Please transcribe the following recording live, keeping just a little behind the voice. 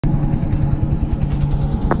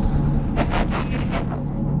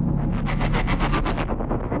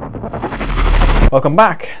Welcome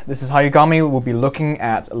back. This is Hayugami. We'll be looking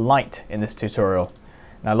at light in this tutorial.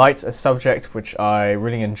 Now, light's a subject which I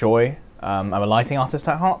really enjoy. I'm a lighting artist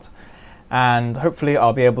at heart, and hopefully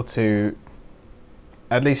I'll be able to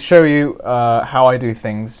at least show you how I do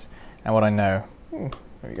things and what I know. There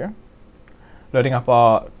we go. Loading up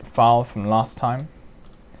our file from last time.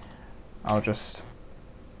 I'll just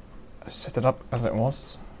set it up as it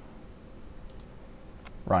was.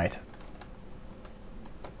 Right.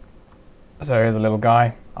 So here's a little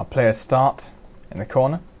guy. I'll play a start in the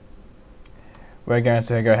corner. We're going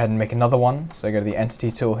to go ahead and make another one. So go to the entity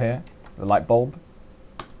tool here, the light bulb,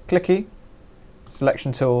 clicky,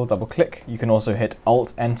 selection tool, double click. You can also hit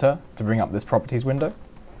Alt Enter to bring up this properties window.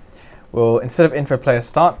 We'll, instead of info player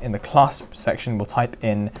start, in the class section, we'll type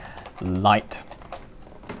in light.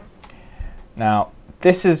 Now,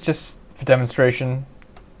 this is just for demonstration.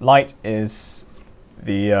 Light is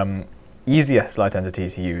the easiest light entity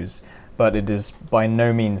to use, but it is by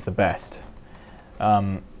no means the best.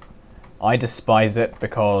 I despise it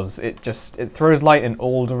because it throws light in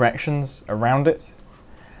all directions around it,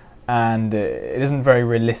 and it isn't very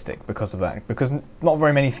realistic because of that, because not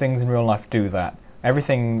very many things in real life do that.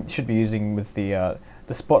 Everything should be using with the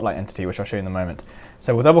spotlight entity, which I'll show you in a moment.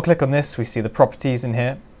 So we'll double click on this. We see the properties in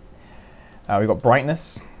here. We've got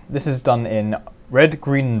brightness. This is done in red,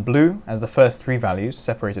 green, and blue as the first three values,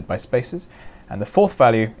 separated by spaces. And the fourth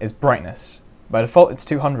value is brightness. By default, it's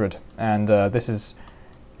 200, and this is,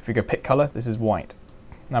 if you go pick color, this is white.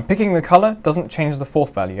 Now, picking the color doesn't change the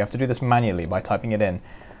fourth value. You have to do this manually by typing it in.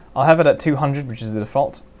 I'll have it at 200, which is the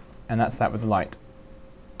default, and that's that with the light.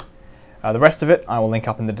 The rest of it I will link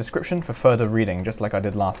up in the description for further reading, just like I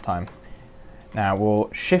did last time. Now, we'll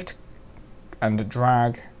shift and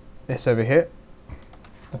drag this over here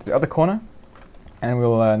to the other corner, and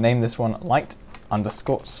we'll name this one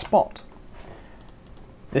light_spot.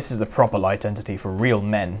 This is the proper light entity for real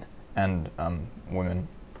men and women.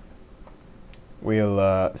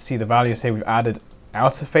 We'll see the values here. We've added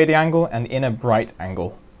outer fading angle and inner bright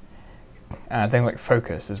angle. And things like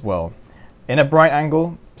focus as well. Inner bright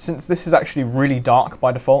angle, since this is actually really dark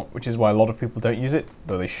by default, which is why a lot of people don't use it,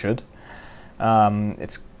 though they should.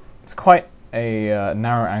 It's quite a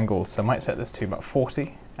narrow angle, so I might set this to about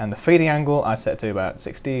 40. And the fading angle I set to about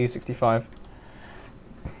 60, 65.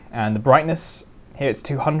 And the brightness, here it's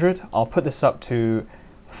 200. I'll put this up to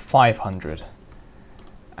 500.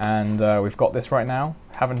 And we've got this right now.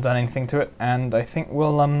 Haven't done anything to it, and I think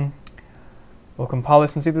we'll compile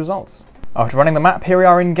this and see the results. After running the map, here we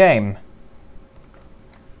are in game.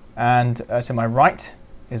 And to my right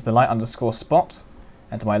is the light_spot,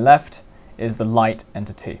 and to my left is the light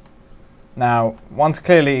entity. Now, one's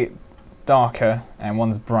clearly darker and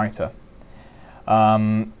one's brighter.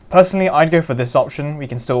 Personally, I'd go for this option. We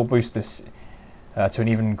can still boost this to an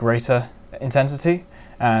even greater intensity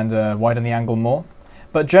and widen the angle more.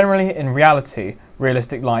 But generally, in reality,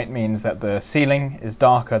 realistic light means that the ceiling is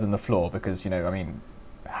darker than the floor because, you know, I mean,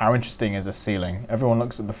 how interesting is a ceiling? Everyone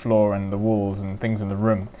looks at the floor and the walls and things in the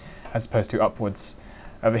room as opposed to upwards.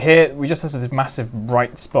 Over here, we just have this massive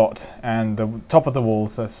bright spot, and the top of the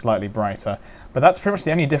walls are slightly brighter. But that's pretty much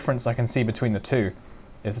the only difference I can see between the two,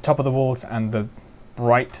 is the top of the walls and the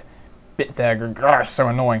bright bit there. So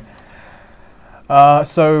annoying.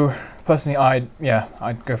 So personally,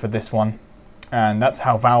 I'd go for this one, and that's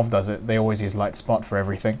how Valve does it. They always use light spot for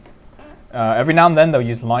everything. Every now and then they'll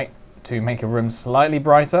use light to make a room slightly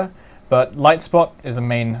brighter, but light spot is the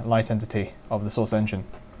main light entity of the source engine.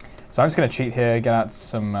 So I'm just going to cheat here, get out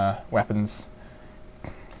some weapons.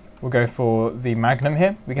 We'll go for the Magnum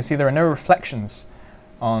here. We can see there are no reflections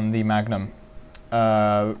on the Magnum.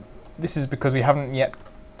 This is because we haven't yet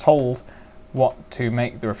told what to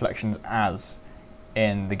make the reflections as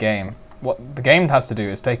in the game. What the game has to do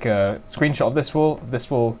is take a screenshot of this wall, this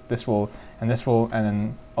wall, this wall, and this wall, and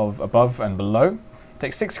then of above and below.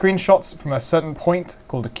 Take 6 screenshots from a certain point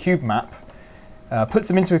called a cube map, puts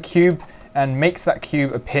them into a cube, and makes that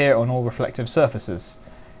cube appear on all reflective surfaces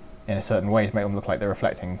in a certain way to make them look like they're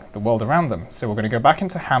reflecting the world around them. So we're going to go back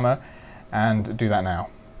into Hammer and do that now.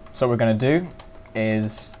 So what we're going to do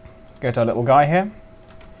is go to our little guy here,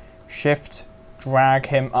 shift, drag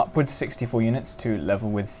him upwards 64 units to level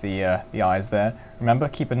with the eyes there. Remember,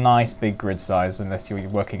 keep a nice big grid size unless you're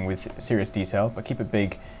working with serious detail, but keep it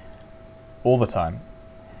big all the time.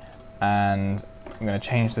 And I'm going to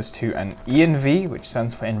change this to an ENV, which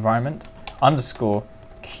stands for environment, _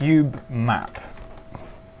 cube map.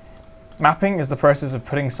 Mapping is the process of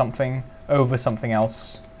putting something over something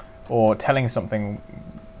else or telling something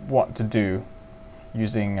what to do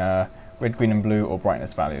using red, green, and blue or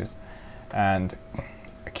brightness values. And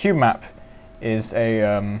a cube map is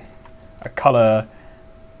a a color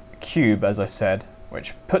cube, as I said,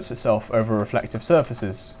 which puts itself over reflective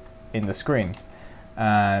surfaces in the screen.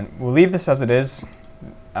 And we'll leave this as it is.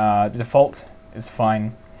 The default is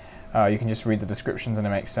fine. You can just read the descriptions and it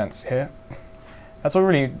makes sense here. That's what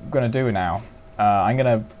we're really going to do now. I'm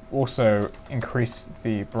going to also increase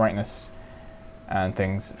the brightness and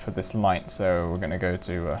things for this light. So we're going to go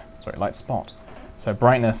to light spot. So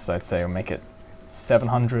brightness, I'd say we'll make it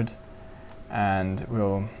 700, and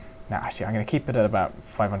actually I'm going to keep it at about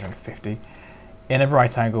 550. Inner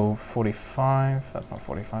bright angle 45. That's not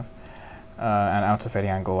 45. And outer fading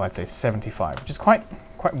angle I'd say 75, which is quite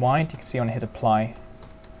wide. You can see when I hit apply,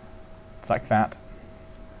 it's like that.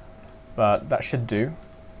 But that should do.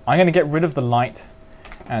 I'm going to get rid of the light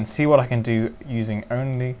and see what I can do using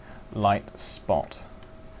only light spot.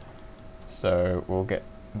 So we'll get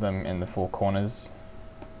them in the four corners.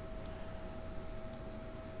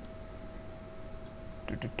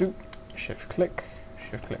 Shift click,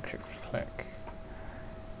 shift click, shift click.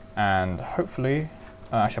 And hopefully,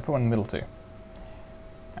 actually I'll put one in the middle too.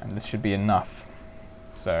 And this should be enough.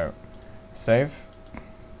 So save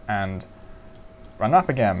and run up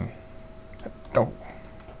again. Go.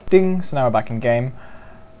 Ding, so now we're back in game.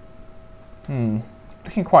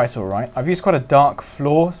 Looking quite alright. I've used quite a dark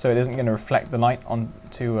floor, so it isn't going to reflect the light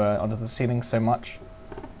onto the ceiling so much.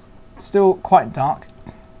 Still quite dark.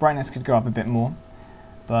 Brightness could go up a bit more.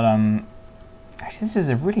 But actually this is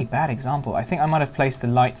a really bad example. I think I might have placed the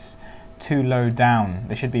lights too low down.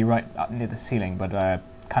 They should be right up near the ceiling, but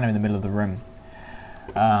kind of in the middle of the room.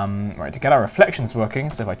 Right, to get our reflections working,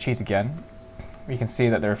 so if I cheat again, we can see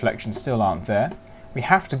that the reflections still aren't there. We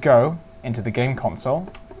have to go into the game console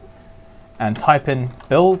and type in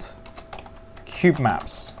build cube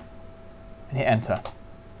maps and hit enter.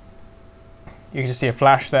 You can just see a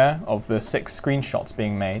flash there of the 6 screenshots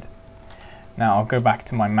being made. Now I'll go back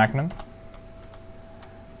to my Magnum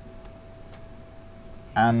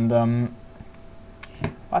and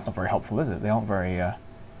that's not very helpful, is it? They aren't very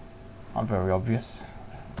obvious.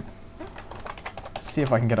 Let's see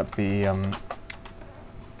if I can get up the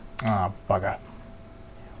bugger.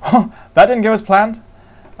 That didn't go as planned.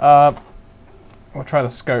 We'll try the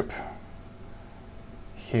scope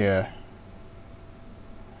here.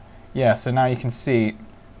 Yeah, so now you can see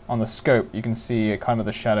on the scope, you can see kind of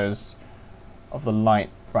the shadows of the light.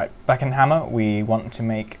 Right, back in Hammer, we want to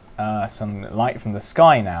make some light from the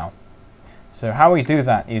sky now. So how we do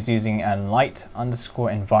that is using a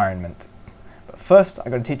light_environment. But first,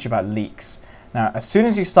 I've got to teach you about leaks. Now, as soon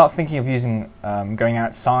as you start thinking of using going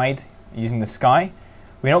outside, using the sky,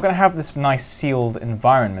 we're not going to have this nice sealed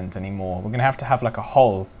environment anymore. We're going to have like a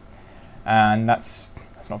hole, and that's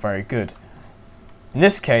not very good. In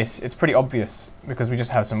this case, it's pretty obvious because we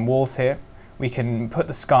just have some walls here. We can put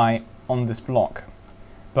the sky on this block,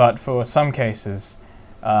 but for some cases,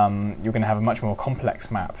 you're going to have a much more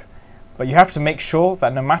complex map. But you have to make sure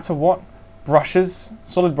that no matter what, brushes,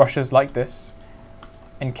 solid brushes like this,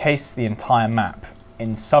 encase the entire map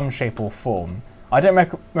in some shape or form. I don't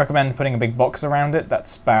recommend putting a big box around it.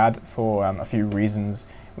 That's bad for a few reasons,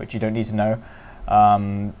 which you don't need to know,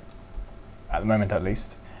 at the moment at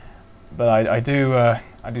least. But I do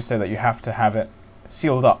say that you have to have it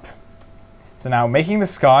sealed up. So now making the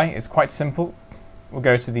sky is quite simple. We'll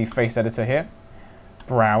go to the face editor here,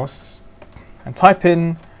 browse, and type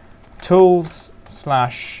in tools /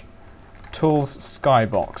 tools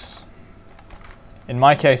skybox. In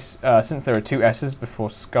my case, since there are 2 S's before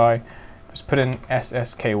sky, just put in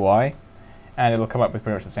SSKY and it'll come up with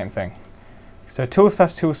pretty much the same thing. So tools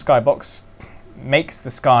 / tools skybox makes the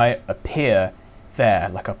sky appear there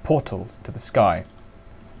like a portal to the sky.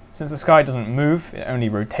 Since the sky doesn't move, it only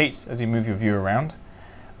rotates as you move your view around.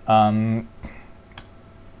 We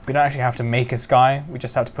don't actually have to make a sky, we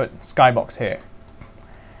just have to put skybox here.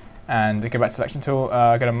 And to go back to selection tool,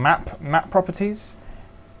 go to map properties,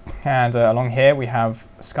 and along here we have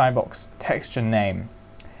skybox texture name.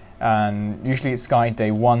 And usually it's sky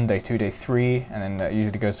day 1, day 2, day 3, and then it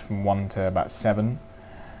usually goes from 1 to about 7.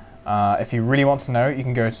 If you really want to know, you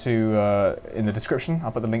can go to, in the description,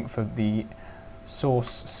 I'll put the link for the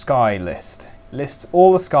source sky list. Lists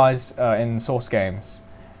all the skies in source games.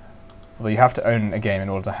 Although you have to own a game in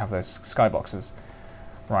order to have those skyboxes.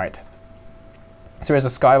 Right. So here's a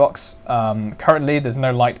skybox. Currently there's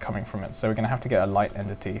no light coming from it, so we're going to have to get a light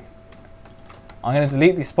entity. I'm going to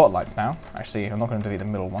delete these spotlights now. Actually, I'm not going to delete the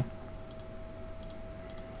middle one.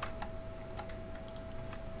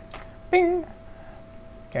 Bing!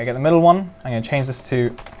 Okay, I get the middle one. I'm going to change this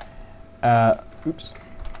to a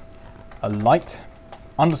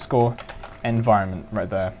light_environment right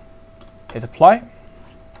there. Hit apply.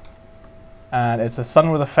 And it's a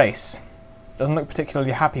sun with a face. doesn't look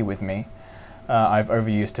particularly happy with me. I've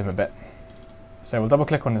overused him a bit. So we'll double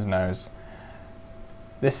click on his nose.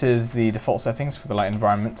 This is the default settings for the light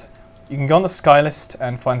environment. You can go on the sky list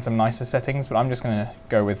and find some nicer settings, but I'm just going to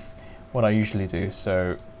go with what I usually do.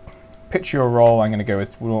 So pitch your roll, I'm going to go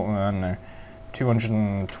with, well, I don't know,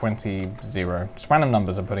 220, 0. Just random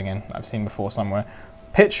numbers I'm putting in, I've seen before somewhere.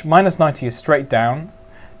 Pitch, minus 90 is straight down.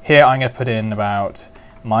 Here I'm going to put in about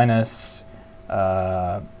minus,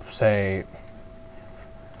 say,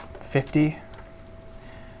 50.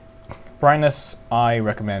 Brightness, I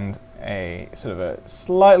recommend a sort of a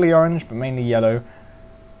slightly orange, but mainly yellow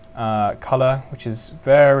color, which is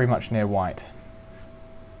very much near white.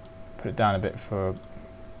 Put it down a bit for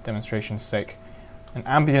demonstration's sake. An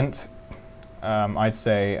ambient, I'd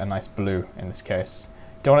say a nice blue in this case.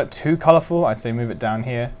 Don't want it too colorful, I'd say move it down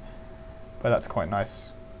here, but that's quite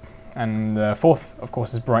nice. And the fourth, of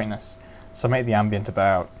course, is brightness. So make the ambient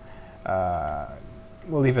about,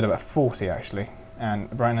 we'll leave it about 40 actually. And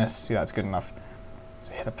brightness, yeah, that's good enough.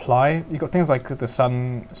 So hit apply. You've got things like the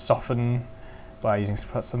sun soften by using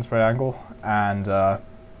sun spread angle, and there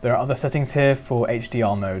are other settings here for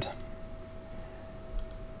HDR mode.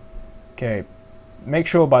 Okay, make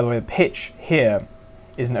sure, by the way, the pitch here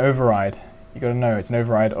is an override. You got to know it's an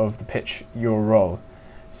override of the pitch your roll.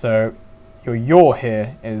 So your yaw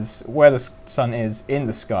here is where the sun is in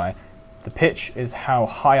the sky. The pitch is how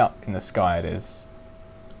high up in the sky it is.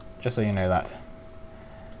 Just so you know that.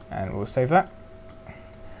 And we'll save that.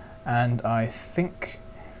 And I think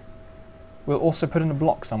we'll also put in a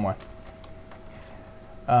block somewhere.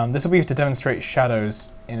 This will be to demonstrate shadows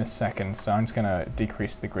in a second, so I'm just going to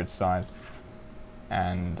decrease the grid size.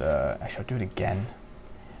 And actually I'll do it again.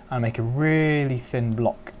 I'll make a really thin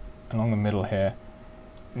block along the middle here,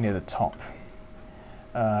 near the top.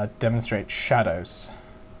 Demonstrate shadows.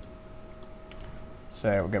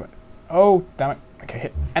 So we'll go, oh damn it, okay,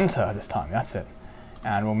 hit enter this time, that's it.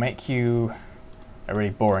 And we'll make you a really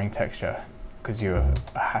boring texture, because you're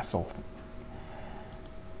a hassle.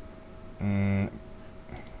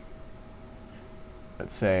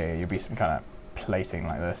 Let's say you'll be some kind of plating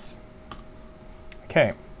like this.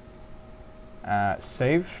 Okay.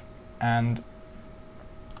 Save and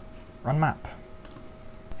run map.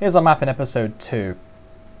 Here's our map in episode 2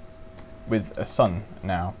 with a sun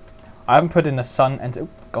now. I haven't put in a sun and oh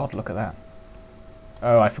god, look at that.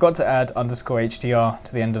 Oh, I forgot to add _HDR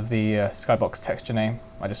to the end of the skybox texture name.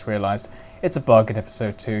 I just realized it's a bug in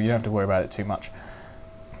episode 2. You don't have to worry about it too much.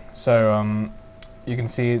 So you can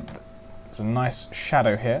see there's a nice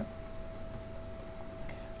shadow here.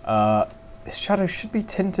 This shadow should be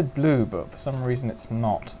tinted blue, but for some reason it's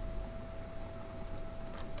not.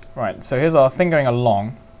 Right, so here's our thing going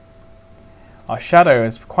along. Our shadow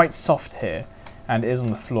is quite soft here, and is on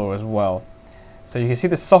the floor as well. So you can see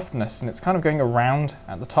the softness, and it's kind of going around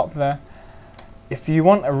at the top there. If you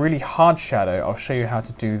want a really hard shadow, I'll show you how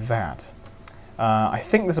to do that. I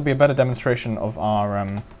think this will be a better demonstration of our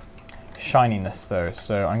shininess though,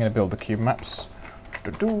 so I'm going to build the cube maps.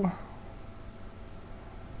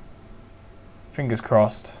 Fingers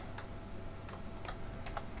crossed.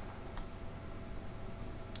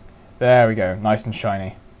 There we go, nice and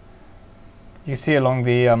shiny. You can see along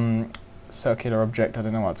the circular object, I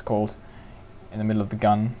don't know what it's called, in the middle of the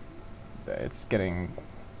gun. It's getting,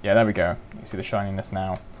 yeah, there we go. You can see the shininess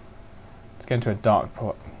now. Let's go into a dark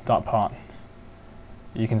part.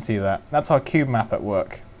 You can see that. That's our cube map at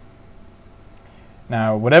work.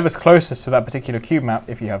 Now, whatever's closest to that particular cube map,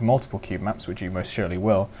 if you have multiple cube maps, which you most surely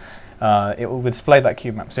will, it will display that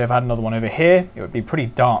cube map. So if I had another one over here, it would be pretty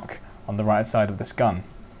dark on the right side of this gun.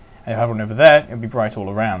 And if I had one over there, it would be bright all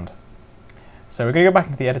around. So we're going to go back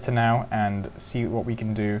into the editor now and see what we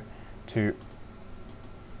can do to...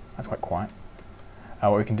 That's quite quiet.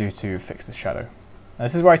 What we can do to fix the shadow. Now,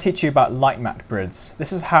 this is where I teach you about light mapped grids.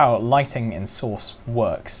 This is how lighting in Source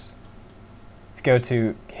works. If you go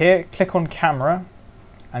to here, click on camera,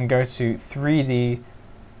 and go to 3D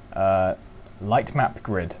light map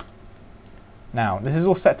grid. Now, this is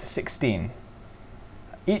all set to 16.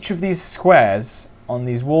 Each of these squares on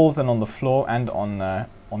these walls and on the floor and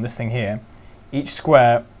on this thing here, each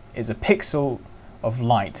square is a pixel of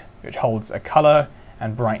light which holds a color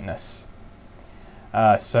and brightness.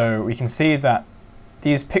 So we can see that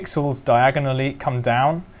these pixels diagonally come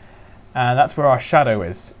down, and that's where our shadow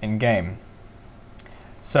is in game.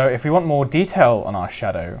 So if we want more detail on our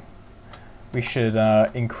shadow, we should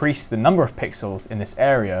increase the number of pixels in this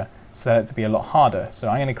area so that it's be a lot harder. So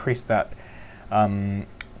I'm going to increase that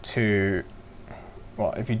to,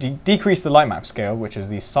 well, if you decrease the light map scale, which is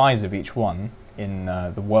the size of each one in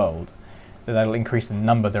the world, then that'll increase the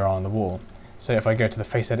number there are on the wall. So if I go to the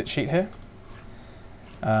face edit sheet here,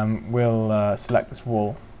 we'll select this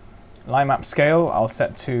wall. Line map scale I'll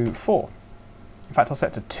set to 4. In fact, I'll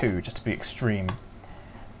set to 2 just to be extreme.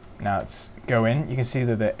 Now let's go in. You can see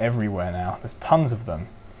that they're everywhere now. There's tons of them.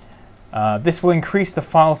 This will increase the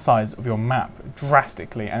file size of your map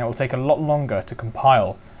drastically, and it will take a lot longer to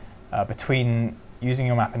compile between using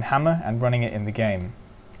your map in Hammer and running it in the game.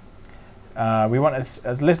 We want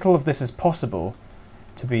as little of this as possible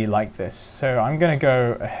to be like this. So I'm going to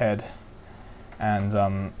go ahead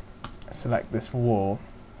and select this wall,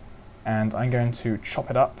 and I'm going to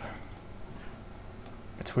chop it up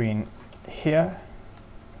between here.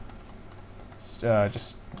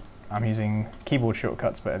 I'm using keyboard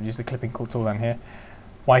shortcuts, but I've used the clipping tool down here.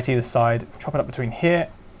 White either side, chop it up between here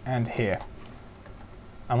and here.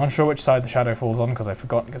 I'm unsure which side the shadow falls on because I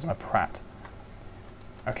forgot because I'm a prat.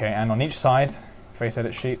 Okay, and on each side, face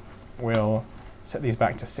edit sheet, we'll set these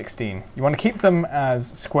back to 16. You want to keep them as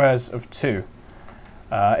squares of 2.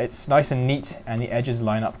 It's nice and neat, and the edges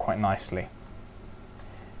line up quite nicely.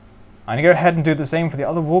 I'm going to go ahead and do the same for the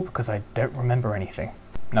other wall because I don't remember anything.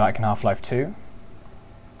 Now back in Half-Life 2,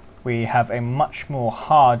 we have a much more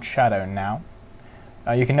hard shadow now.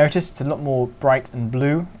 You can notice it's a lot more bright and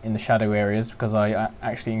blue in the shadow areas because I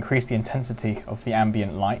actually increased the intensity of the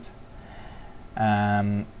ambient light.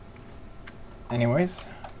 Anyways,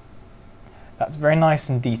 that's very nice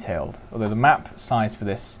and detailed, although the map size for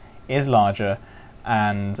this is larger,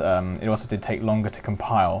 and it also did take longer to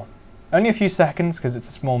compile. Only a few seconds because it's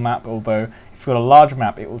a small map, although if you've got a large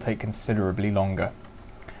map it will take considerably longer.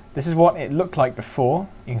 This is what it looked like before.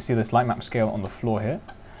 You can see this light map scale on the floor here,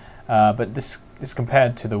 but this is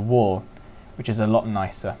compared to the wall, which is a lot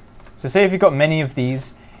nicer. So say if you've got many of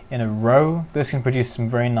these in a row, this can produce some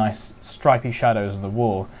very nice stripy shadows on the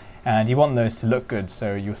wall, and you want those to look good,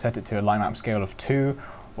 so you'll set it to a light map scale of 2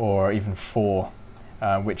 or even 4,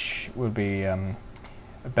 which will be a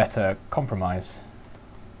better compromise.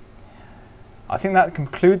 I think that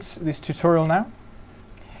concludes this tutorial now.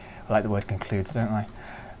 I like the word concludes, don't I?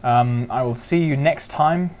 I will see you next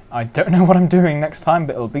time. I don't know what I'm doing next time,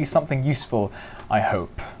 but it'll be something useful, I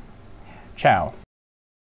hope. Ciao.